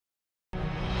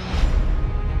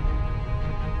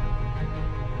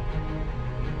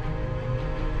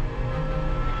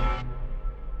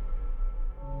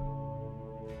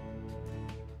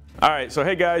All right, so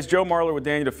hey guys, Joe Marler with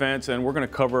Daniel Defense, and we're going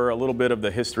to cover a little bit of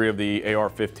the history of the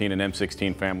AR15 and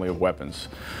M16 family of weapons.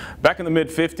 Back in the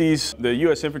mid-50s, the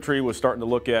U.S. infantry was starting to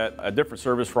look at a different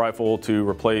service rifle to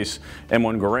replace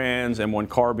M1 Garands, M1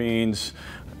 carbines,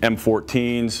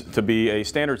 M14s to be a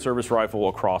standard service rifle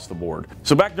across the board.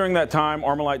 So back during that time,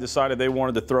 Armalite decided they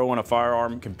wanted to throw in a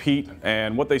firearm, compete,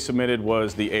 and what they submitted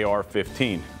was the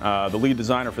AR-15. The lead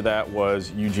designer for that was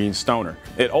Eugene Stoner.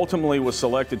 It ultimately was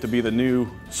selected to be the new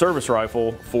service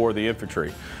rifle for the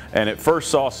infantry, and it first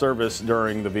saw service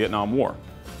during the Vietnam War.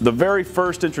 The very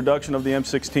first introduction of the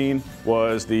M16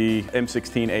 was the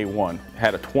M16A1. It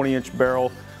had a 20-inch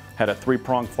barrel, had a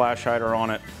 3-prong flash hider on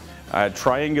it, had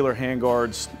triangular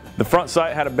handguards. The front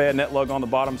sight had a bayonet lug on the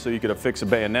bottom so you could affix a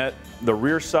bayonet. The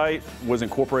rear sight was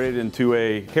incorporated into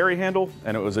a carry handle,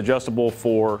 and it was adjustable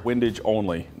for windage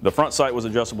only. The front sight was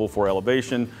adjustable for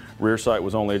elevation, rear sight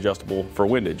was only adjustable for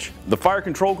windage. The fire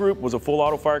control group was a full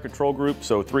auto fire control group,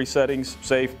 so 3 settings: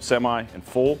 safe, semi, and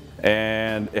full.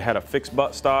 And it had a fixed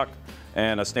butt stock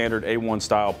and a standard A1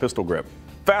 style pistol grip.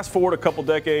 Fast forward a couple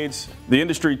decades, the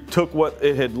industry took what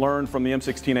it had learned from the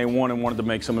M16A1 and wanted to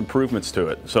make some improvements to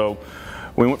it. So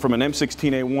we went from an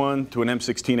M16A1 to an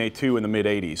M16A2 in the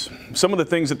mid-80s. Some of the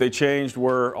things that they changed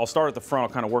were, I'll start at the front,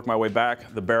 I'll kind of work my way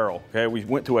back, the barrel. Okay, we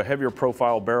went to a heavier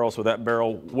profile barrel so that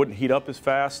barrel wouldn't heat up as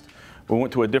fast. We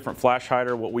went to a different flash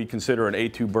hider, what we consider an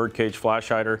A2 birdcage flash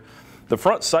hider. The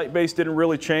front sight base didn't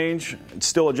really change. It's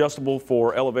still adjustable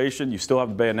for elevation. You still have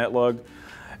the bayonet lug.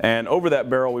 And over that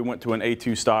barrel, we went to an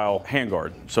A2 style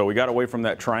handguard. So we got away from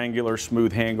that triangular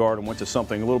smooth handguard and went to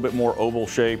something a little bit more oval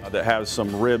shape that has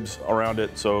some ribs around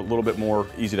it, so a little bit more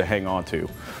easy to hang on to.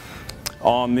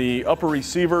 On the upper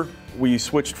receiver, we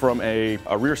switched from a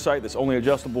rear sight that's only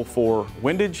adjustable for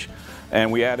windage,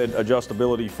 and we added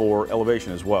adjustability for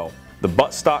elevation as well. The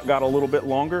butt stock got a little bit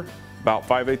longer, about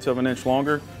 5/8 of an inch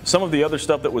longer. Some of the other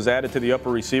stuff that was added to the upper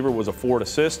receiver was a forward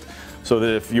assist, so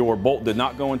that if your bolt did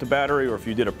not go into battery, or if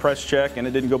you did a press check and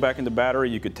it didn't go back into battery,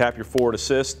 you could tap your forward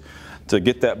assist to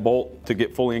get that bolt to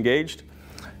get fully engaged.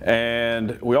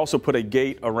 And we also put a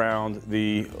gate around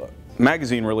the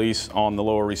magazine release on the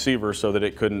lower receiver so that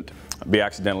it couldn't be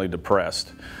accidentally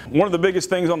depressed. One of the biggest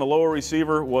things on the lower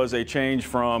receiver was a change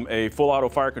from a full auto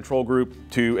fire control group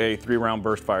to a 3-round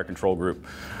burst fire control group.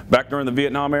 Back during the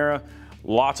Vietnam era,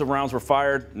 lots of rounds were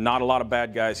fired, not a lot of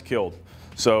bad guys killed.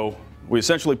 So we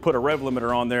essentially put a rev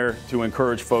limiter on there to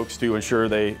encourage folks to ensure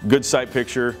they good sight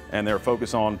picture and they're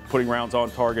focused on putting rounds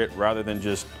on target rather than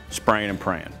just spraying and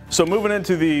praying. So moving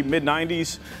into the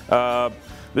mid-90s,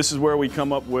 this is where we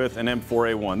come up with an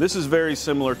M4A1. This is very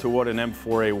similar to what an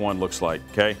M4A1 looks like,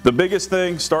 okay? The biggest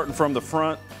thing, starting from the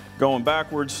front, going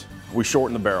backwards, we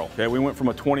shortened the barrel, okay? We went from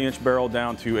a 20-inch barrel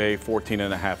down to a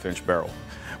 14.5-inch barrel.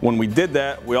 When we did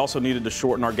that, we also needed to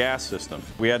shorten our gas system.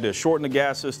 We had to shorten the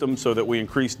gas system so that we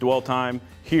increased dwell time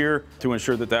here to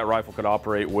ensure that that rifle could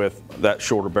operate with that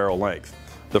shorter barrel length.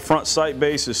 The front sight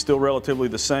base is still relatively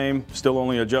the same, still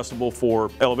only adjustable for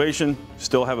elevation,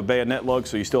 still have a bayonet lug,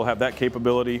 so you still have that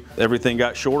capability. Everything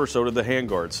got shorter, so did the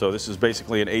handguard. So this is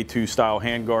basically an A2 style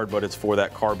handguard, but it's for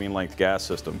that carbine length gas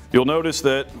system. You'll notice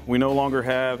that we no longer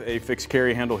have a fixed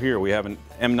carry handle here. We have an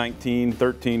M19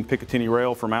 13 Picatinny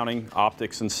rail for mounting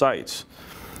optics and sights.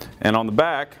 And on the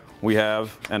back, we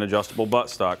have an adjustable butt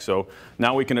stock. So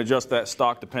now we can adjust that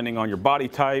stock depending on your body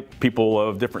type. People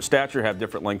of different stature have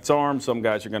different lengths arms. Some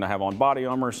guys are gonna have on body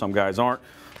armor, some guys aren't.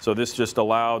 So this just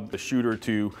allowed the shooter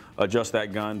to adjust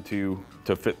that gun to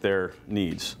fit their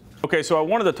needs. Okay, so I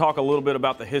wanted to talk a little bit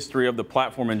about the history of the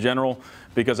platform in general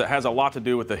because it has a lot to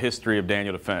do with the history of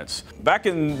Daniel Defense. Back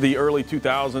in the early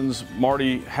 2000s,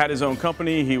 Marty had his own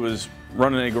company. He was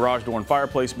running a garage door and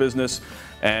fireplace business,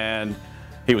 and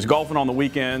he was golfing on the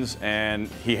weekends and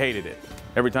he hated it.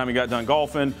 Every time he got done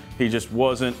golfing, he just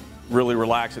wasn't really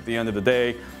relaxed at the end of the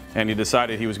day, and he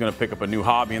decided he was going to pick up a new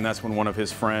hobby, and that's when one of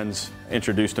his friends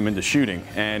introduced him into shooting.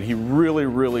 And he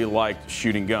really liked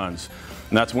shooting guns.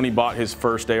 And that's when he bought his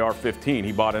first AR-15.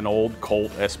 He bought an old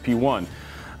Colt SP1.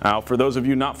 Now, for those of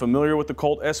you not familiar with the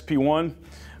Colt SP1,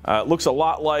 it looks a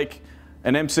lot like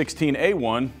an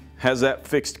M16A1, has that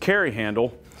fixed carry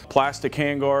handle, plastic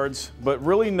handguards, but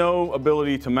really no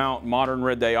ability to mount modern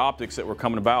red day optics that were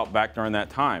coming about back during that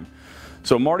time.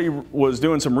 So Marty was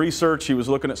doing some research, he was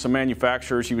looking at some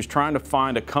manufacturers, he was trying to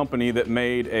find a company that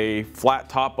made a flat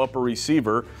top upper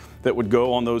receiver that would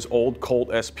go on those old Colt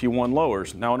SP1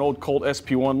 lowers. Now, an old Colt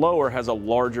SP1 lower has a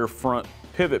larger front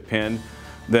pivot pin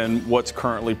than what's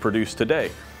currently produced today.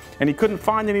 And he couldn't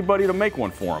find anybody to make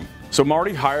one for him. So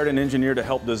Marty hired an engineer to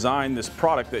help design this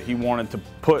product that he wanted to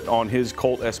put on his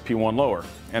Colt SP1 lower.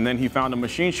 And then he found a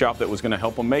machine shop that was going to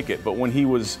help him make it. But when he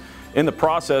was in the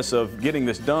process of getting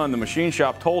this done, the machine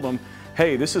shop told him,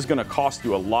 hey, this is going to cost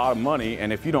you a lot of money,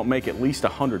 and if you don't make at least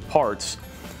 100 parts,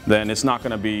 then it's not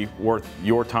going to be worth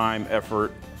your time,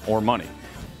 effort, or money.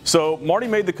 So Marty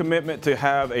made the commitment to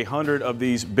have 100 of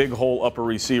these big hole upper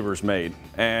receivers made.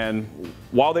 And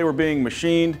while they were being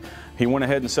machined, he went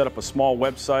ahead and set up a small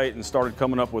website and started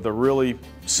coming up with a really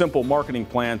simple marketing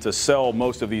plan to sell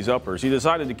most of these uppers. He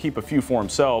decided to keep a few for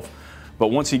himself, but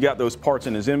once he got those parts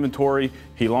in his inventory,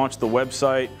 he launched the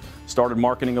website, started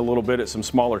marketing a little bit at some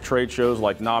smaller trade shows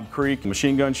like Knob Creek,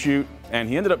 Machine Gun Shoot, and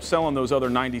he ended up selling those other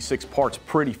 96 parts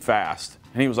pretty fast.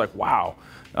 And he was like, wow,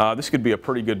 this could be a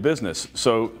pretty good business.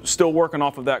 So still working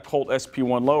off of that Colt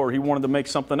SP1 lower, he wanted to make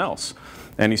something else.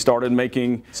 And he started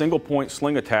making single point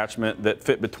sling attachment that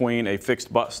fit between a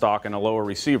fixed butt stock and a lower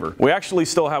receiver. We actually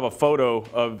still have a photo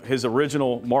of his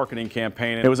original marketing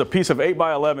campaign. It was a piece of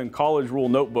 8x11 college rule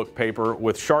notebook paper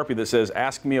with Sharpie that says,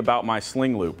 "Ask me about my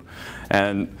sling loop."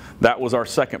 And that was our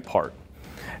second part.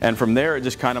 And from there, it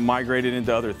just kind of migrated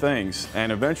into other things.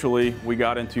 And eventually, we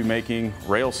got into making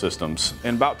rail systems.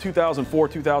 In about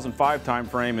 2004-2005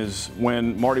 timeframe is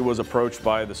when Marty was approached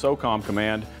by the SOCOM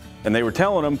command, and they were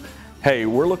telling him, hey,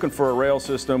 we're looking for a rail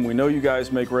system. We know you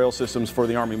guys make rail systems for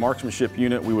the Army Marksmanship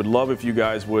Unit. We would love if you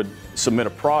guys would submit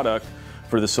a product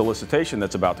for the solicitation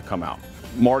that's about to come out.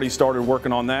 Marty started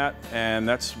working on that, and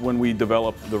that's when we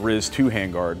developed the RIS-2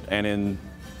 handguard. And in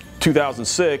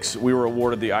 2006, we were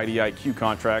awarded the IDIQ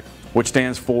contract, which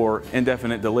stands for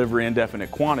Indefinite Delivery,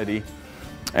 Indefinite Quantity,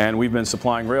 and we've been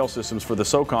supplying rail systems for the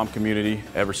SOCOM community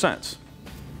ever since.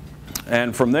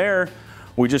 And from there,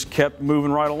 we just kept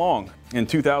moving right along. In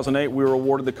 2008, we were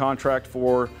awarded the contract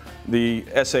for the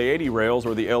SA-80 rails,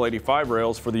 or the L85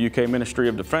 rails, for the UK Ministry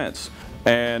of Defence.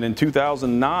 And in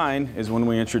 2009 is when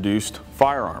we introduced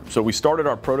firearms. So we started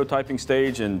our prototyping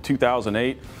stage in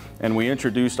 2008, and we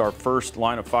introduced our first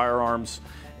line of firearms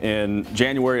in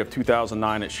January of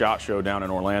 2009 at SHOT Show down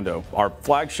in Orlando. Our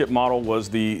flagship model was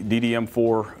the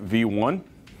DDM4 V1,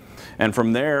 and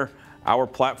from there, our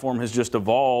platform has just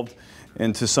evolved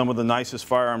into some of the nicest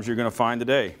firearms you're going to find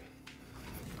today.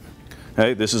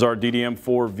 Hey, this is our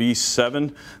DDM4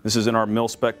 V7. This is in our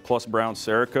mil-spec plus brown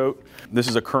Cerakote. This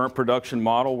is a current production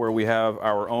model where we have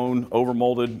our own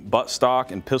overmolded butt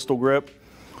stock and pistol grip.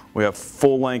 We have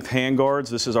full-length handguards.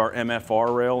 This is our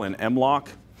MFR rail and M-lock.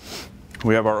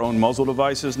 We have our own muzzle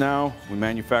devices now. We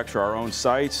manufacture our own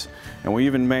sights, and we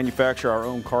even manufacture our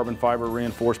own carbon fiber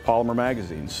reinforced polymer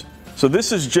magazines. So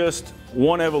this is just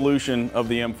one evolution of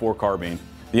the M4 carbine.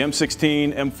 The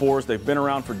M16, M4s, they've been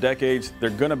around for decades. They're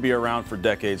gonna be around for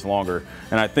decades longer.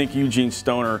 And I think Eugene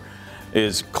Stoner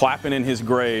is clapping in his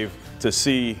grave to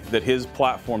see that his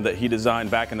platform that he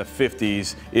designed back in the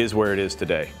 50s is where it is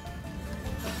today.